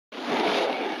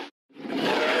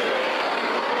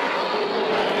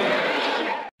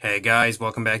Hey guys,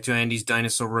 welcome back to Andy's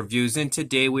Dinosaur Reviews, and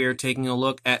today we are taking a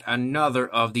look at another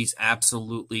of these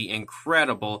absolutely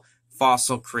incredible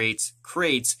fossil crates.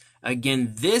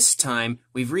 Again, this time,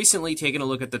 we've recently taken a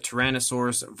look at the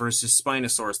Tyrannosaurus versus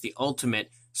Spinosaurus, the ultimate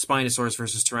Spinosaurus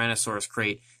versus Tyrannosaurus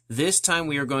crate. This time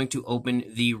we are going to open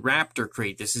the Raptor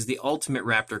crate. This is the ultimate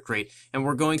Raptor crate, and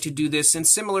we're going to do this in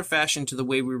similar fashion to the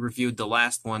way we reviewed the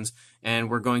last ones, and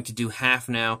we're going to do half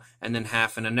now and then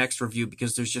half in the next review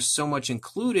because there's just so much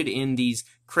included in these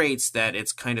crates that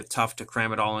it's kind of tough to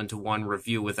cram it all into one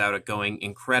review without it going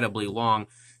incredibly long.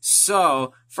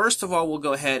 So, first of all, we'll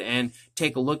go ahead and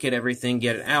take a look at everything,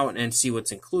 get it out, and see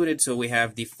what's included. So we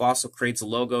have the Fossil Crates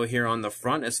logo here on the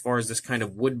front as far as this kind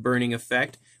of wood-burning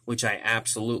effect, which I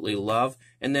absolutely love.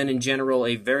 And then in general,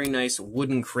 a very nice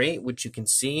wooden crate, which you can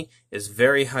see is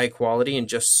very high quality and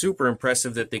just super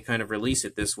impressive that they kind of release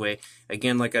it this way.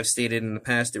 Again, like I've stated in the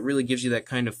past, it really gives you that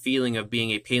kind of feeling of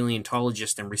being a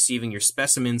paleontologist and receiving your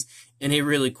specimens in a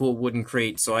really cool wooden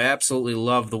crate. So I absolutely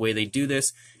love the way they do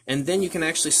this. And then you can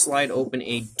actually slide open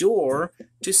a door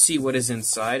to see what is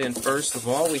inside. And first of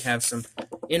all, we have some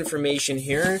information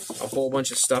here, a whole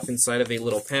bunch of stuff inside of a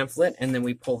little pamphlet, and then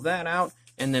we pull that out.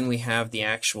 And then we have the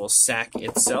actual sack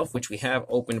itself, which we have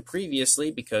opened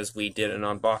previously because we did an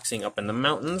unboxing up in the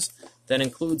mountains. That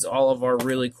includes all of our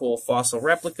really cool fossil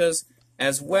replicas,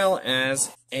 as well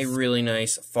as a really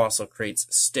nice Fossil Crates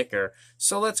sticker.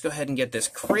 So let's go ahead and get this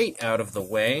crate out of the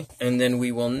way, and then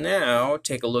we will now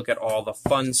take a look at all the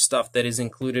fun stuff that is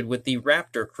included with the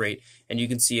Raptor crate. And you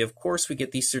can see, of course, we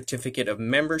get the certificate of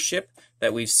membership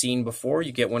that we've seen before.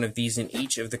 You get one of these in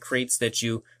each of the crates that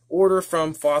you order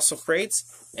from Fossil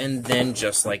Crates, and then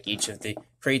just like each of the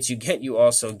crates you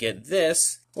also get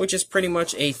this, which is pretty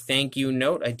much a thank you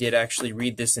note. I did actually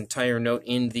read this entire note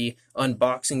in the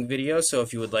unboxing video, so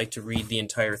if you would like to read the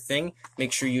entire thing,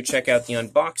 make sure you check out the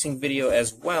unboxing video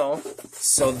as well.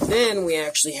 So then we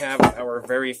actually have our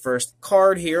very first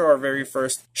card here, our very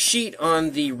first sheet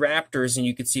on the Raptors, and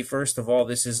you can see first of all,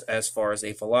 this is as far as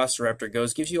a Velociraptor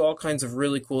goes. Gives you all kinds of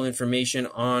really cool information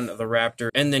on the Raptor,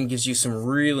 and then gives you some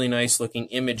really nice looking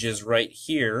images right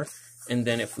here. And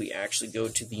then if we actually go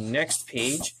to the next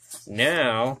page,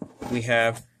 now we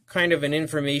have kind of an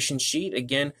information sheet,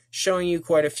 again, showing you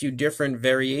quite a few different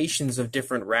variations of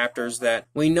different raptors that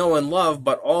we know and love,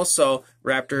 but also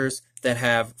raptors that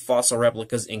have fossil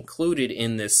replicas included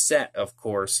in this set, of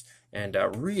course. And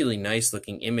really nice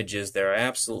looking images there. I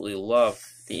absolutely love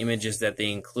the images that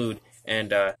they include.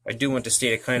 And I do want to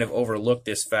state I kind of overlooked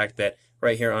this fact that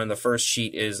right here on the first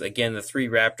sheet is, again, the 3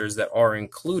 raptors that are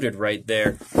included right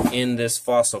there in this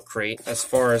fossil crate. As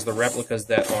far as the replicas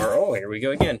that are, oh, here we go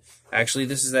again. Actually,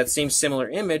 this is that same similar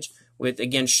image with,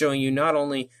 again, showing you not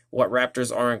only what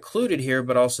raptors are included here,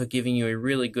 but also giving you a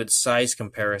really good size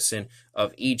comparison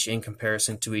of each in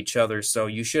comparison to each other. So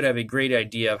you should have a great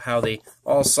idea of how they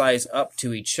all size up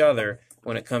to each other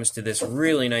when it comes to this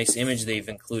really nice image they've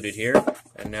included here.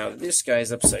 And now this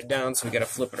guy's upside down, so we got to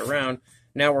flip it around.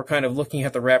 Now we're kind of looking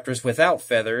at the raptors without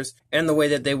feathers and the way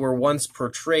that they were once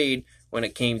portrayed when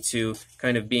it came to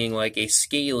kind of being like a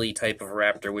scaly type of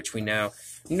raptor, which we now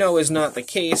know is not the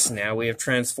case. Now we have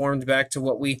transformed back to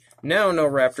what we now know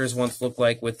raptors once looked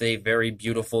like, with a very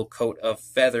beautiful coat of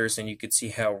feathers, and you can see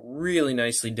how really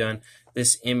nicely done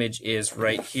this image is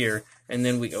right here. And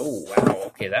then we, oh wow,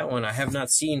 okay, that one, I have not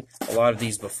seen a lot of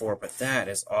these before, but that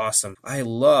is awesome. I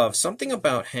love, something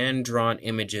about hand-drawn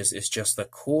images is just the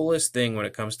coolest thing when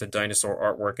it comes to dinosaur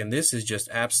artwork, and this is just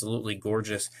absolutely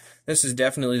gorgeous. This is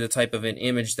definitely the type of an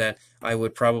image that I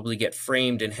would probably get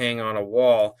framed and hang on a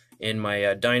wall in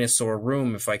my dinosaur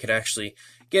room. If I could actually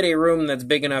get a room that's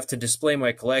big enough to display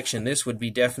my collection, this would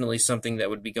be definitely something that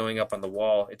would be going up on the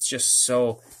wall. It's just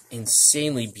so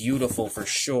insanely beautiful for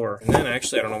sure. And then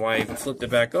actually, I don't know why I even flipped it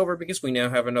back over, because we now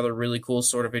have another really cool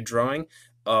sort of a drawing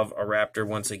of a raptor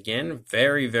once again.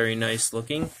 Very, very nice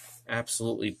looking.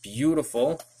 Absolutely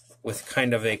beautiful, with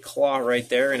kind of a claw right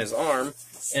there in his arm.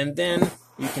 And then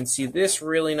you can see this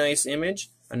really nice image,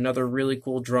 another really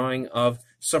cool drawing of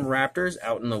some raptors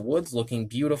out in the woods looking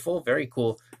beautiful. Very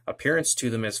cool appearance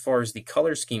to them as far as the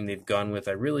color scheme they've gone with.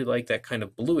 I really like that kind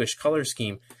of bluish color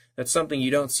scheme. That's something you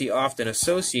don't see often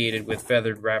associated with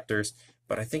feathered raptors,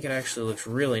 but I think it actually looks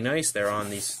really nice there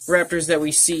on these raptors that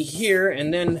we see here.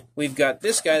 And then we've got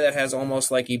this guy that has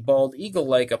almost like a bald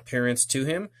eagle-like appearance to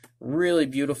him. Really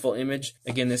beautiful image.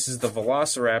 Again, this is the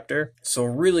Velociraptor, so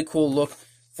really cool look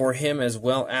for him as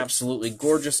well. Absolutely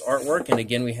gorgeous artwork, and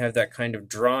again we have that kind of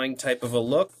drawing type of a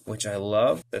look, which I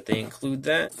love that they include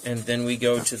that. And then we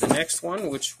go to the next one,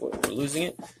 which we're losing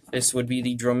it. This would be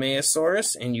the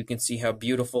Dromaeosaurus, and you can see how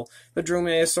beautiful the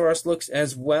Dromaeosaurus looks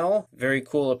as well. Very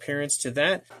cool appearance to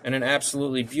that, and an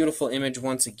absolutely beautiful image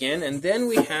once again. And then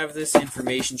we have this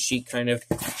information sheet kind of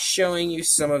showing you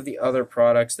some of the other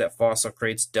products that Fossil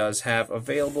Crates does have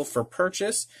available for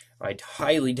purchase. I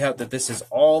highly doubt that this is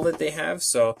all that they have,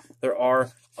 so there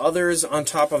are others on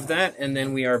top of that, and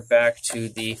then we are back to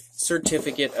the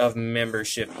certificate of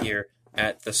membership here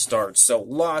at the start. So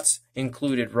lots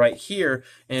included right here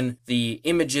in the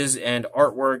images and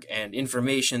artwork and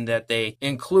information that they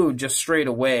include just straight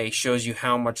away shows you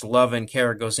how much love and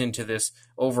care goes into this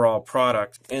overall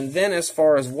product. And then as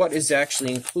far as what is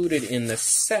actually included in the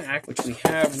sack, which we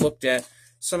have looked at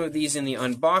some of these in the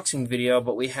unboxing video,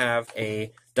 but we have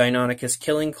a Deinonychus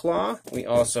killing claw. We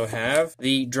also have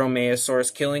the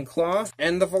Dromaeosaurus killing claw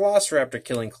and the Velociraptor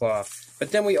killing claw.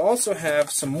 But then we also have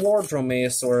some more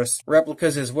Dromaeosaurus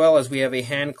replicas as well, as we have a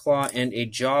hand claw and a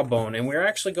jawbone. And we're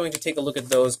actually going to take a look at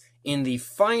those in the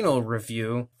final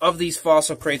review of these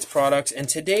Fossil Crates products. And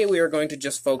today we are going to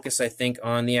just focus, I think,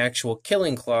 on the actual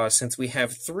killing claws, since we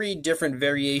have 3 different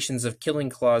variations of killing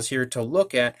claws here to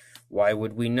look at. Why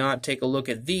would we not take a look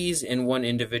at these in one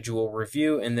individual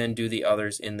review and then do the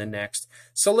others in the next?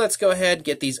 So let's go ahead,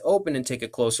 get these open, and take a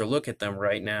closer look at them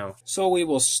right now. So we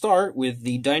will start with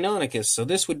the Deinonychus. So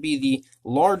this would be the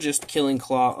largest killing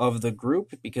claw of the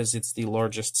group because it's the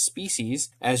largest species.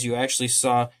 As you actually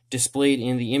saw displayed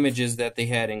in the images that they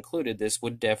had included, this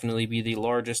would definitely be the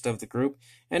largest of the group.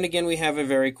 And again, we have a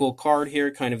very cool card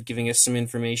here kind of giving us some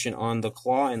information on the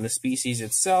claw and the species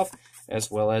itself, as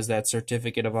well as that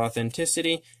certificate of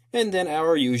authenticity, and then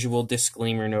our usual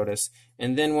disclaimer notice.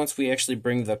 And then once we actually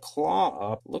bring the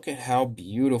claw up, look at how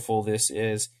beautiful this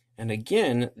is. And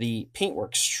again, the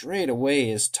paintwork straight away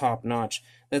is top-notch.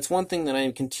 That's one thing that I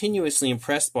am continuously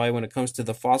impressed by when it comes to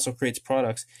the Fossil Crates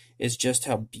products, is just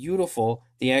how beautiful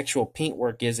the actual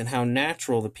paintwork is and how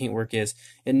natural the paintwork is.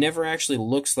 It never actually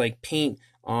looks like paint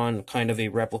on kind of a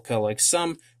replica. Like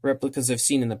some replicas I've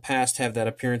seen in the past have that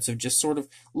appearance of just sort of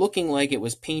looking like it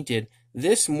was painted.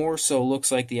 This more so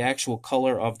looks like the actual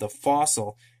color of the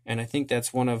fossil, and I think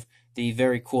that's one of the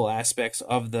very cool aspects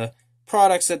of the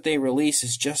products that they release,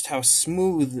 is just how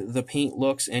smooth the paint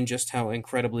looks and just how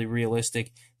incredibly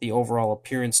realistic the overall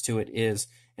appearance to it is.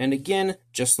 And again,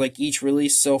 just like each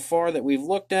release so far that we've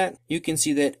looked at, you can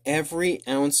see that every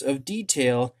ounce of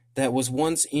detail that was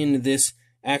once in this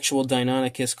actual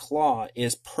Deinonychus claw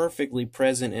is perfectly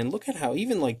present. And look at how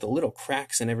even like the little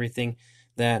cracks and everything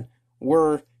that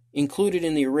were included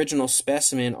in the original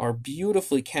specimen are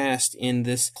beautifully cast in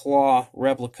this claw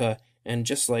replica. And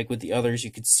just like with the others,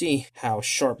 you could see how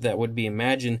sharp that would be.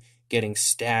 Imagine getting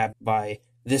stabbed by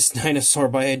this dinosaur,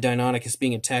 by a Deinonychus,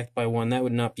 being attacked by one. That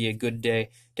would not be a good day.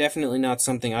 Definitely not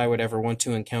something I would ever want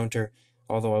to encounter,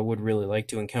 although I would really like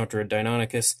to encounter a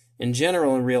Deinonychus in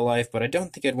general in real life, but I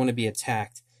don't think I'd want to be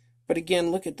attacked. But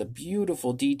again, look at the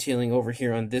beautiful detailing over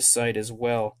here on this side as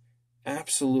well.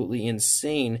 Absolutely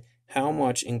insane how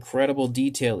much incredible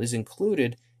detail is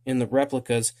included in the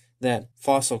replicas that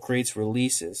Fossil Crates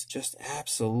releases. Just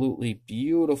absolutely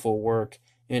beautiful work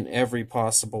in every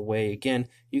possible way. Again,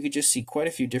 you could just see quite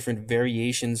a few different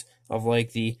variations of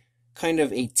like the kind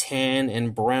of a tan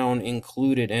and brown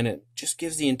included, and it just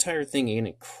gives the entire thing an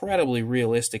incredibly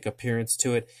realistic appearance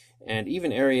to it. And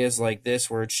even areas like this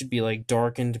where it should be like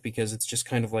darkened because it's just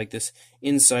kind of like this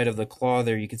inside of the claw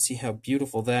there, you can see how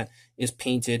beautiful that is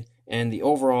painted, and the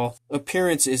overall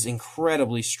appearance is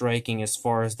incredibly striking as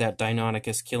far as that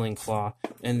Deinonychus killing claw.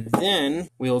 And then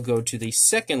we'll go to the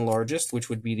second largest, which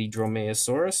would be the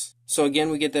Dromaeosaurus. So again,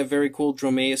 we get that very cool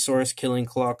Dromaeosaurus killing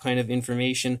claw kind of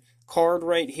information card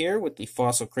right here with the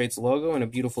Fossil Crates logo and a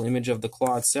beautiful image of the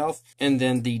claw itself, and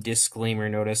then the disclaimer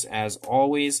notice as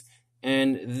always.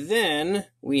 And then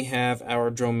we have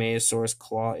our Dromaeosaurus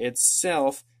claw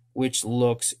itself, which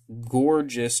looks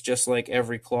gorgeous, just like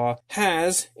every claw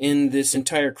has in this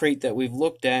entire crate that we've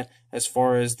looked at, as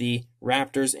far as the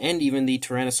Raptors and even the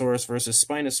Tyrannosaurus versus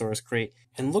Spinosaurus crate.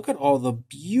 And look at all the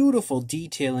beautiful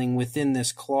detailing within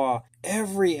this claw.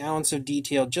 Every ounce of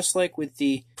detail, just like with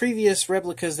the previous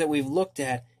replicas that we've looked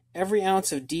at, every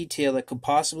ounce of detail that could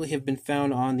possibly have been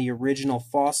found on the original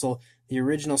fossil, the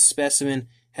original specimen,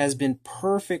 has been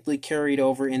perfectly carried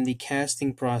over in the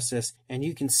casting process, and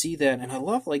you can see that. And I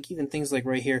love like even things like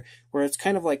right here where it's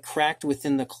kind of like cracked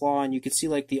within the claw, and you can see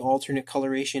like the alternate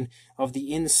coloration of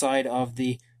the inside of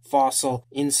the fossil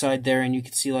inside there, and you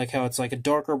can see like how it's like a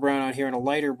darker brown out here and a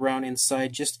lighter brown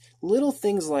inside. Just little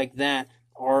things like that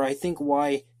are, I think,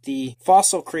 why the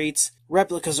Fossil Crates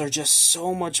replicas are just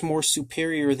so much more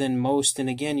superior than most. And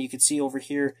again, you can see over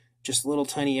here just little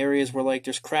tiny areas where like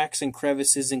there's cracks and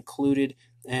crevices included.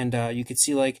 and you could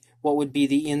see like what would be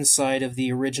the inside of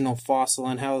the original fossil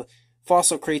and how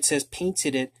Fossil Crates has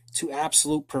painted it to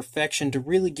absolute perfection to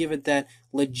really give it that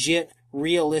legit,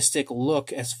 realistic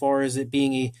look as far as it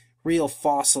being a real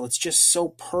fossil. It's just so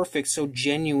perfect, so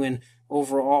genuine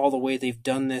overall the way they've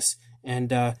done this, and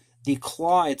the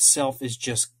claw itself is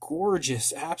just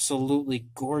gorgeous, absolutely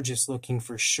gorgeous looking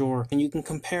for sure. And you can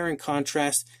compare and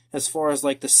contrast as far as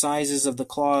like the sizes of the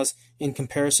claws in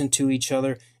comparison to each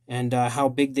other and how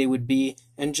big they would be,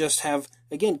 and just have,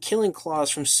 again, killing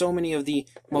claws from so many of the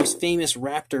most famous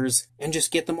raptors and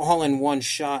just get them all in one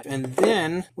shot. And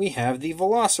then we have the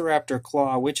Velociraptor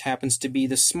claw, which happens to be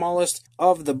the smallest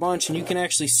of the bunch, and you can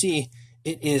actually see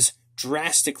it is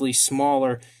drastically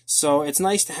smaller. So it's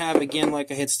nice to have, again, like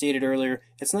I had stated earlier,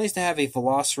 it's nice to have a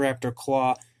Velociraptor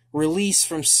claw release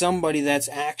from somebody that's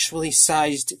actually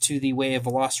sized to the way a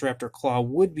Velociraptor claw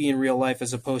would be in real life,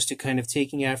 as opposed to kind of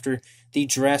taking after the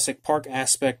Jurassic Park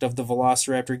aspect of the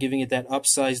Velociraptor, giving it that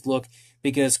upsized look,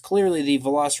 because clearly the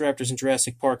Velociraptors in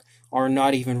Jurassic Park are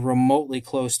not even remotely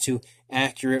close to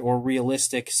accurate or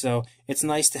realistic. So it's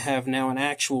nice to have now an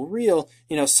actual real,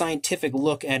 scientific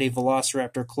look at a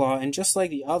Velociraptor claw. And just like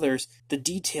the others, the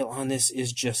detail on this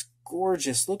is just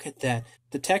gorgeous. Look at that.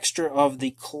 The texture of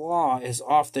the claw is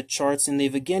off the charts, and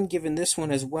they've again given this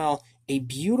one as well a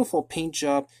beautiful paint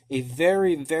job, a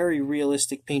very, very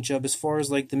realistic paint job as far as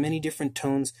like the many different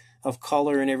tones of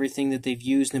color and everything that they've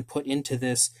used and put into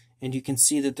this. And you can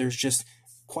see that there's just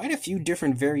quite a few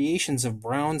different variations of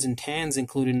browns and tans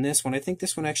included in this one. I think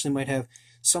this one actually might have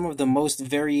some of the most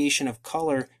variation of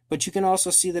color, but you can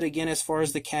also see that again as far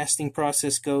as the casting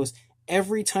process goes,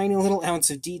 every tiny little ounce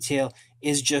of detail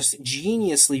is just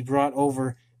geniusly brought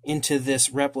over into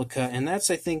this replica. And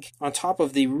that's, I think, on top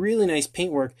of the really nice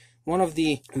paintwork, one of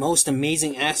the most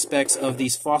amazing aspects of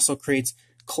these Fossil Crates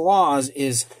claws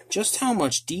is just how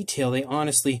much detail they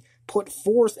honestly put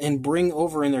forth and bring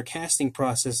over in their casting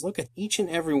process. Look at each and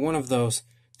every one of those.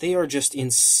 They are just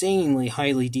insanely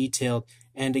highly detailed.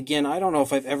 And again, I don't know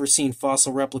if I've ever seen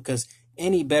fossil replicas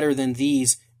any better than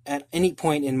these at any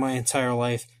point in my entire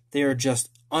life. They are just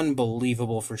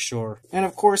unbelievable for sure. And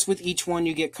of course, with each one,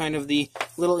 you get kind of the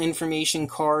little information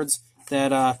cards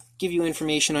that give you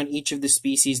information on each of the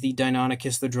species, the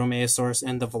Deinonychus, the Dromaeosaurus,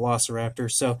 and the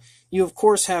Velociraptor. So you, of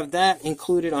course, have that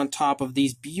included on top of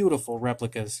these beautiful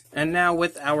replicas. And now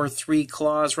with our 3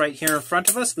 claws right here in front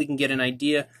of us, we can get an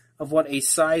idea of what a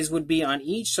size would be on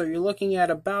each. So you're looking at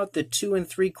about the 2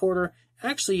 3/4.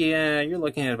 Actually, you're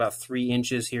looking at about 3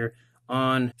 inches here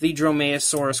on the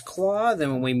Dromaeosaurus claw.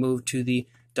 Then when we move to the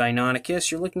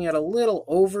Deinonychus, you're looking at a little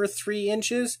over 3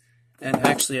 inches. And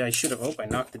actually, I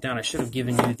knocked it down. I should have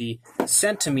given you the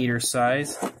centimeter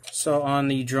size. So on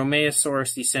the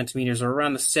Dromaeosaurus, the centimeters are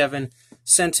around the 7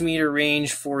 centimeter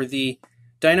range. For the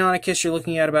Deinonychus, you're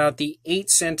looking at about the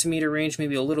 8 centimeter range,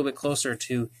 maybe a little bit closer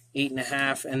to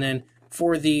 8.5. And then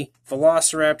for the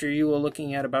Velociraptor, you are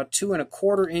looking at about 2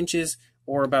 1/4 inches,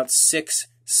 or about 6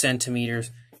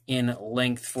 centimeters in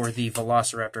length for the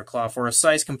Velociraptor claw. For a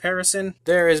size comparison,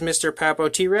 there is Mr. Papo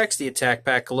T-Rex, the Attack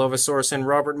Pack Dilophosaurus, and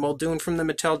Robert Muldoon from the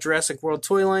Mattel Jurassic World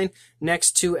toy line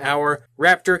next to our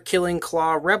Raptor Killing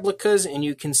Claw replicas, and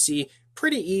you can see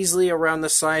pretty easily around the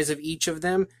size of each of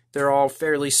them. They're all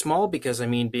fairly small because,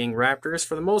 being raptors,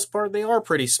 for the most part, they are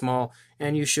pretty small,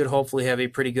 and you should hopefully have a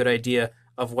pretty good idea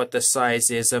of what the size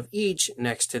is of each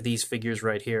next to these figures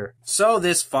right here. So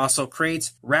this Fossil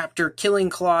Crates Raptor Killing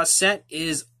Claw set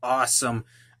is awesome.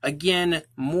 Again,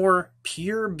 more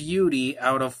pure beauty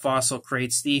out of Fossil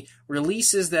Crates. The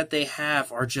releases that they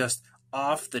have are just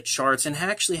off the charts, and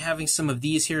actually having some of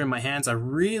these here in my hands, I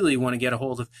really want to get a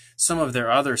hold of some of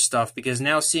their other stuff, because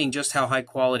now seeing just how high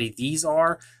quality these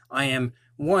are, I am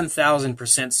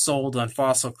 1000% sold on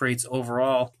Fossil Crates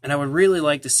overall, and I would really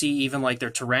like to see even like their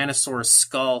Tyrannosaurus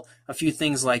skull, a few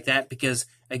things like that, because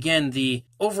again, the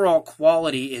overall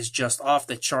quality is just off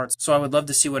the charts. So I would love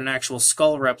to see what an actual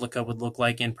skull replica would look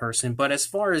like in person. But as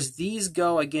far as these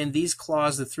go, again, these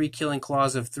claws, the 3 killing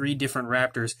claws of 3 different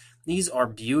raptors, these are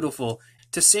beautiful.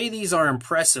 To say these are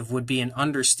impressive would be an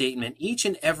understatement. Each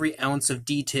and every ounce of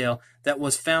detail that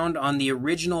was found on the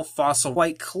original fossil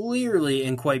quite clearly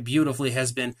and quite beautifully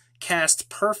has been cast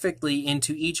perfectly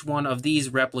into each one of these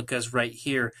replicas right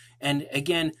here. And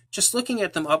again, just looking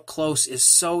at them up close is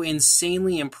so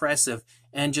insanely impressive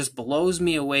and just blows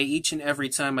me away each and every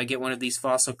time I get one of these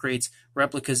Fossil Crates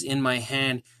replicas in my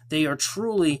hand. They are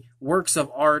truly works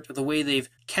of art, the way they've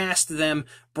cast them,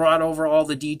 brought over all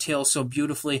the details so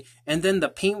beautifully, and then the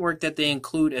paintwork that they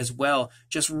include as well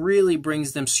just really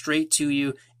brings them straight to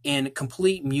you in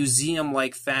complete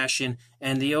museum-like fashion.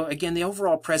 And the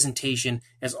overall presentation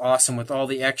is awesome with all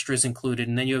the extras included.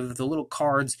 And then you have the little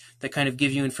cards that kind of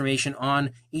give you information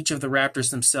on each of the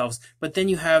raptors themselves. But then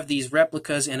you have these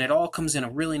replicas, and it all comes in a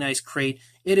really nice crate.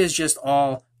 It is just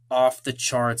all off the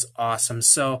charts awesome.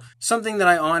 So something that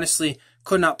I honestly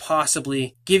could not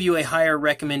possibly give you a higher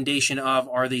recommendation of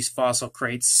are these fossil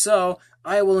crates. So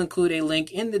I will include a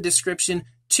link in the description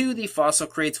to the Fossil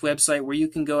Crates website where you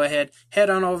can go ahead, head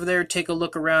on over there, take a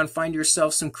look around, find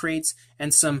yourself some crates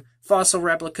and some fossil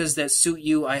replicas that suit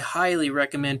you. I highly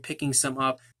recommend picking some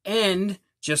up. And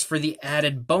just for the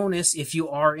added bonus, if you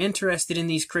are interested in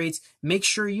these crates, make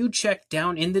sure you check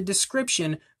down in the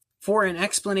description for an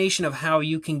explanation of how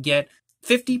you can get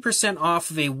 50%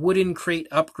 off of a wooden crate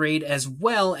upgrade as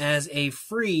well as a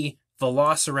free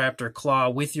Velociraptor claw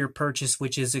with your purchase,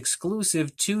 which is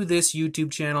exclusive to this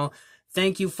YouTube channel.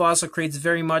 Thank you, Fossil Crates,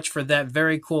 very much for that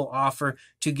very cool offer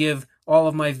to give all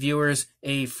of my viewers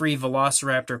a free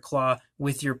Velociraptor claw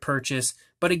with your purchase.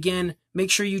 But again,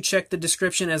 make sure you check the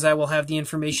description as I will have the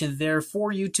information there for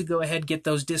you to go ahead, get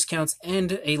those discounts,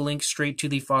 and a link straight to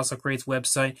the Fossil Crates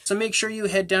website. So make sure you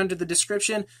head down to the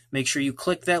description, make sure you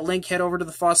click that link, head over to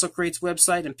the Fossil Crates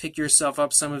website, and pick yourself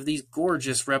up some of these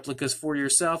gorgeous replicas for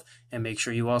yourself. And make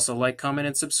sure you also like, comment,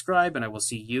 and subscribe, and I will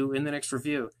see you in the next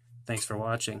review. Thanks for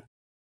watching.